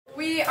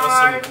we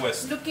are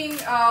looking,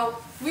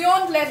 we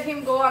won't let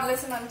him go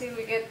unless and until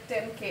we get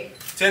 10k.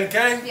 10k?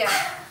 Yeah,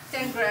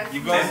 10 grand.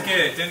 You got 10k,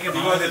 10k. You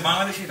got the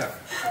Bangladeshi tak?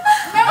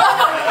 No,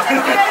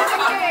 10k.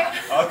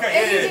 Okay,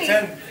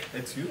 yeah, 10.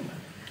 It's you, man.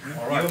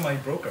 Alright. You're my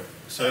broker.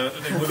 So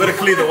we've got to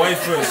clear the way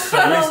first. So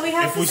No, we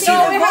have to see No,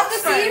 we have to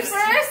see it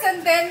first and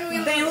then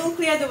we'll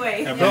clear the way.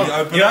 Yeah, No,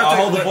 you have to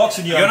hold the box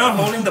and you're not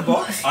holding the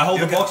box. I hold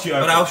the box, you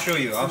open. But I'll show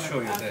you. I'll show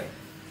you there.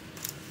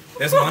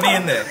 There's money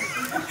in there.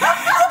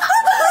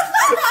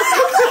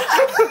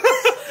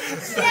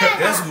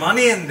 There's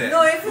money in there.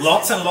 No,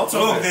 lots and lots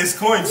of. Look, there's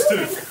coins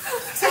too.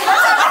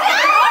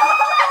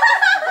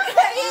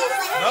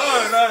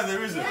 No,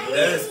 there isn't.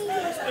 There isn't.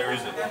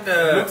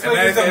 Looks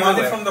like it's the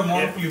money from the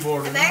Monopoly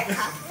board.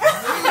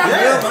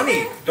 Real money,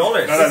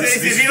 dollars. No, This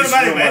is real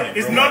money, man.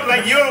 It's not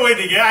like you're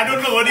waiting. Yeah, I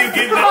don't know what you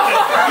give that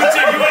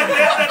time. You were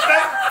there that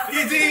time.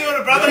 He's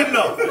your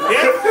brother-in-law.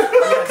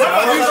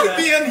 Yeah, you should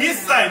be on his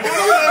side. You're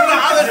on the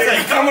other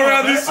side. Come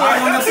around this I'm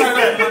side. on the side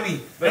of money.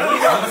 I'm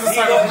on the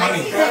side of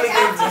money.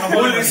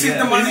 We'll receive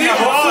the money.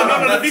 Oh,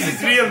 no, this is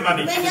real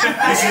money.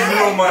 This is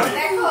real money.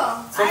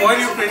 From where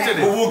you printed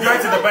it? We'll go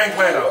to the bank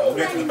later. We'll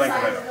get to the bank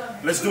later.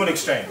 Let's do an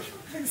exchange.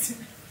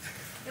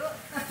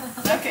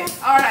 Okay,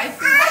 alright.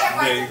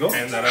 There you go.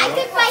 And that over.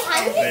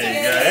 There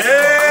you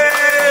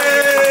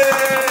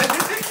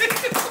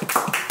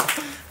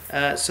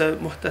go. So,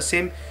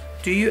 Muhtasim,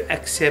 do you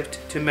accept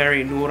to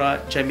marry Nura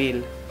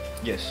Jamil?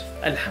 Yes.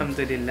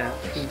 Alhamdulillah.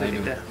 Yes, I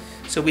do.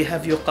 So we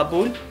have your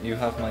qabul. You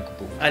have my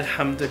qabul.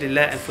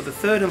 Alhamdulillah. And for the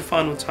third and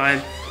final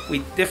time,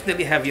 we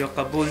definitely have your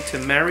qabul to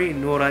marry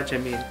Nura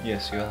Jamil.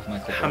 Yes, you have my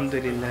qabul.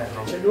 Alhamdulillah.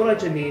 So Nura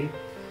Jamil,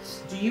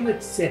 do you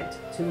accept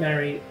to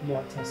marry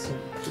Mu'tasim?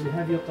 Do we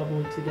have your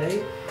qabul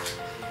today?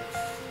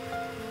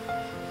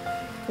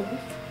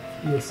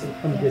 Yes,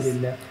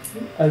 Alhamdulillah.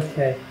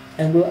 Okay.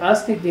 And we'll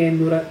ask again,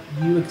 Nura,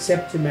 do you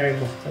accept to marry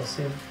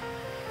Mu'tasim?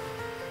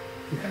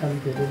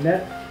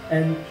 Alhamdulillah.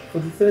 And for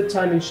the third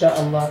time,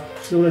 inshaAllah,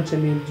 Nura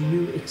Jamil, do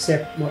you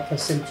accept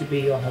Mu'tasim to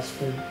be your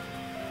husband?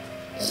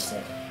 Yes,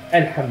 sir.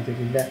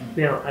 Alhamdulillah.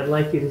 Now, I'd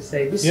like you to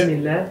say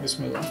Bismillah.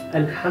 Bismillah.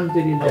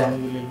 Alhamdulillah.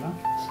 Alhamdulillah.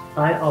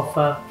 I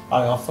offer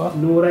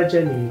Nura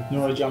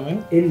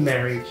Jamil in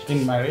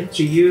marriage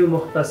to you,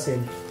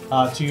 Muhtasim,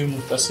 to you,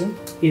 Muhtasim,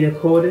 in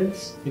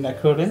accordance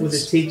with the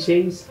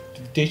teachings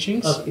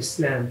of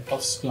Islam.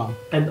 Islam.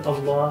 And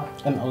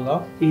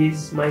Allah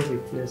is my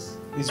witness.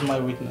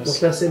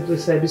 Muhtasim,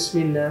 please say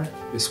Bismillah.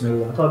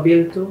 Bismillah.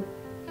 Qabiltu.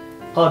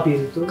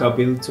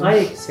 I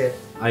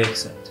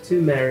accept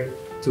to marry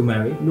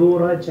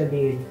Nura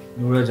Jamil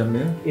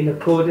in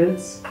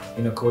accordance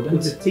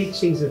with the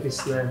teachings of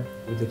Islam.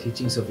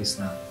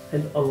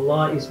 And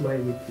Allah is my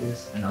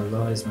witness.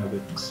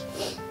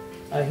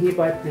 I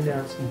hereby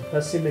pronounce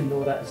Muhtasim and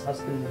Nura as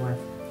husband and wife.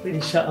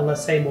 Inshallah,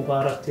 say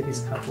Mubarak to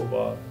this couple.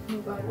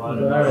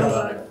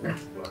 Mubarak.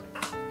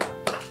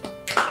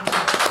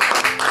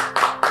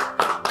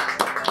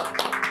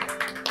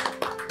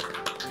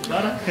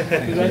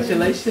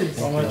 Congratulations.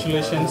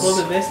 Congratulations. All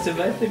the best to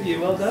both of you.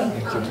 Well done.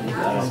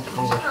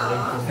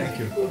 Thank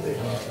you.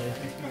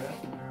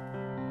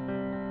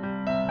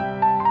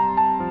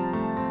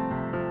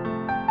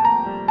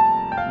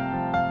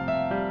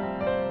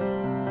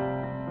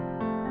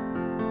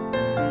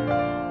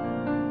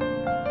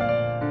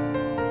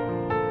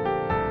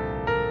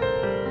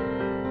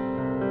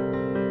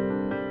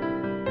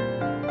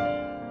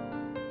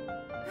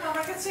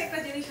 আমার কাছে একটা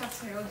জিনিস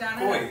আছে ও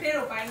জানে না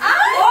ফেরও পাই না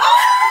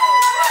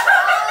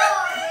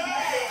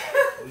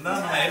না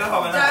না এটা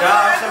হবে না যা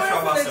আসো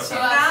সব আসো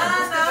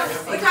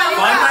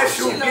Find my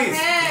shoe, please.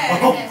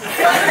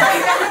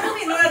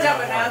 তুমি নোরা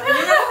যাবে না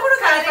তুমি পুরো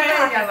খালি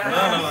পায়ে যাবে না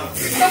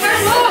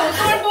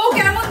তোমার বউ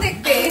কেমন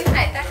দেখতে?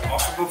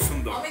 খুব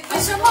সুন্দর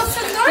কিসের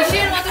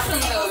মতো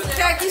সুন্দর?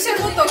 কিসের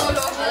মতো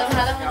বলো?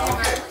 ভালো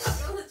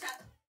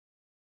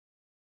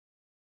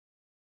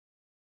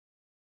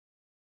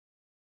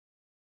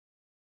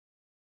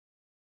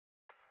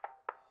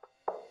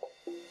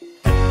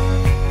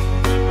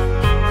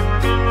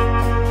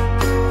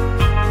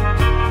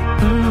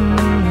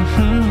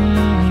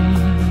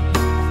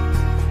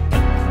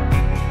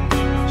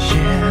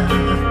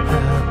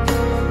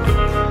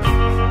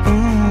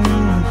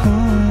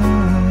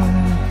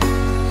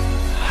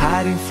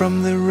From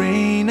the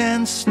rain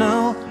and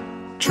snow,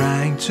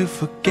 trying to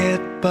forget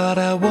but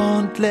I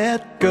won't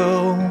let go.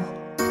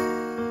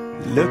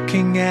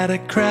 Looking at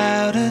a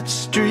crowded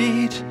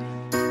street,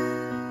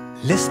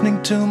 listening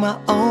to my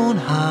own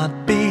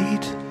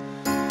heartbeat.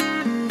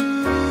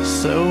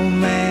 So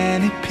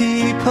many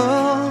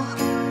people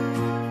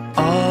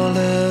all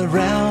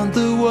around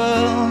the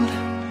world.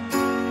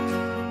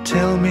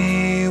 Tell me,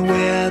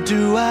 where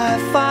do I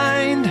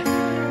find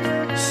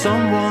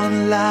someone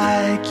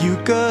like you,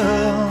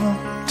 girl?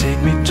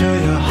 Take me to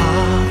your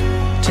heart,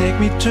 take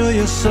me to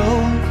your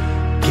soul.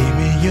 Give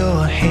me your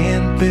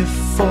hand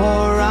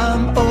before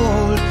I'm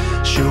old.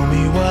 Show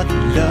me what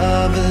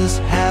lovers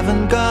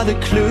haven't got a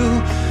clue.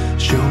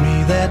 Show me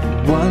that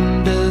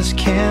wonders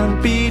can't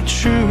be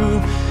true.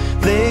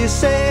 They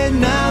say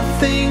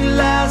nothing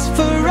lasts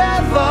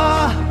forever,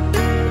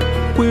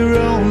 we're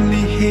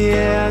only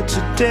here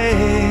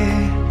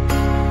today.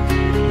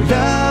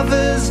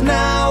 Lovers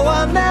now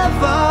or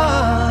never,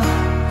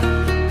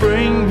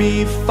 bring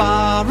me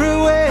far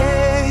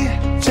away.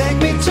 Take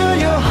me to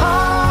your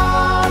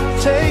heart,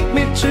 take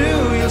me to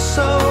your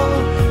soul.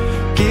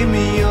 Give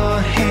me your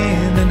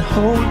hand and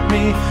hold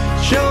me.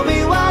 Show me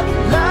what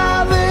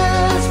love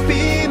is,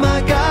 be my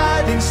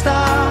guiding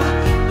star.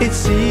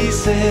 It's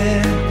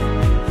easy,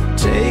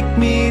 take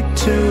me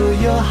to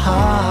your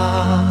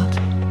heart.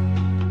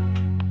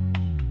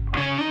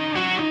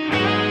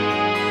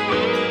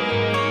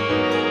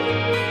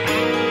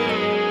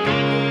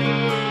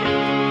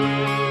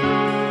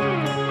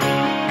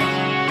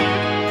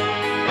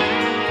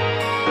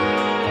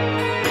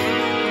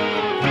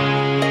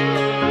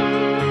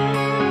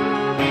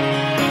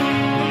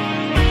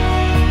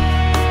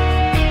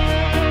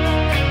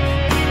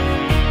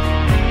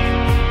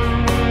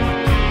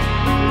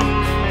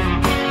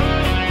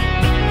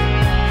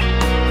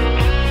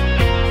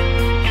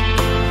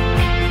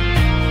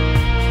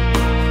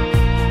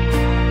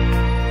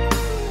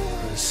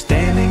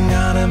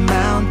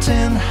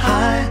 Mountain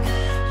high,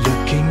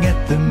 looking at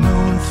the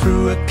moon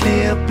through a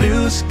clear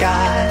blue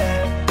sky.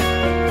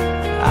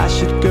 I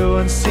should go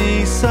and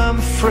see some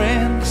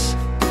friends,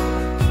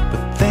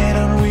 but they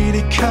don't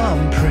really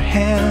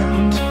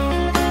comprehend.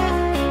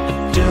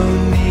 I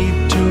don't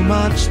need too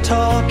much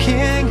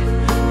talking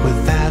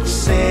without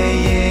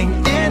saying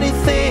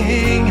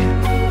anything.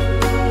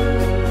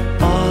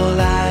 All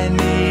I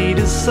need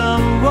is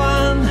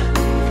someone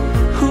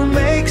who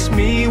makes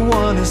me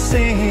wanna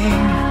sing.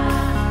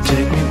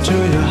 Take me to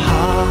your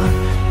heart,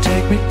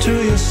 take me to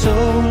your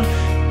soul.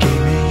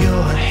 Give me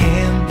your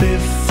hand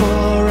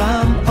before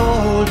I'm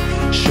old.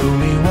 Show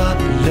me what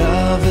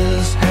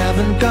lovers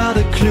haven't got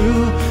a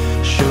clue.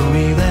 Show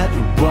me that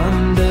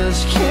wonders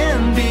can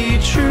be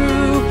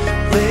true.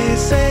 They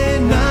say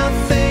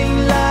nothing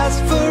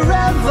lasts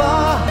forever.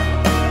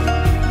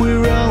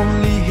 We're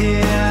only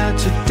here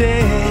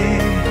today.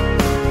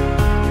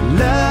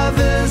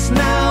 Lovers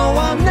now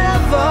or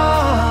never,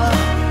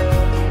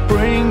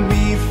 bring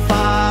me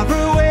far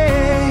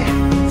away.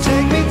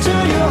 Take me to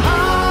your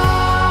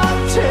heart,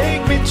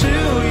 take me to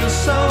your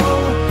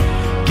soul.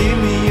 Give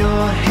me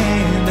your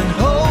hand and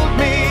hold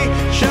me.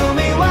 Show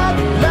me what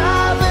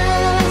love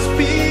is,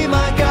 be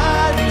my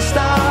guiding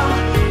star.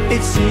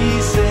 It's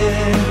easy,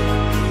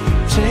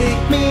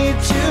 take me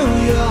to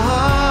your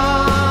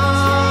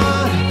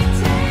heart.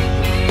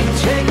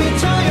 Take me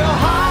to your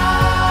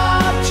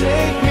heart,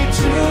 take me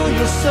to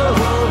your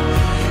soul.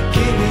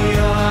 Give me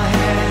your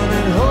hand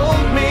and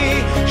hold me.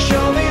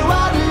 Show me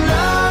what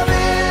love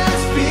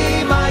is, be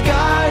my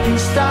guiding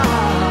star.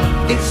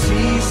 It's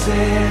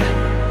easy,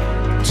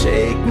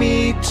 take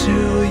me to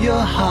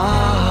your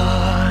heart.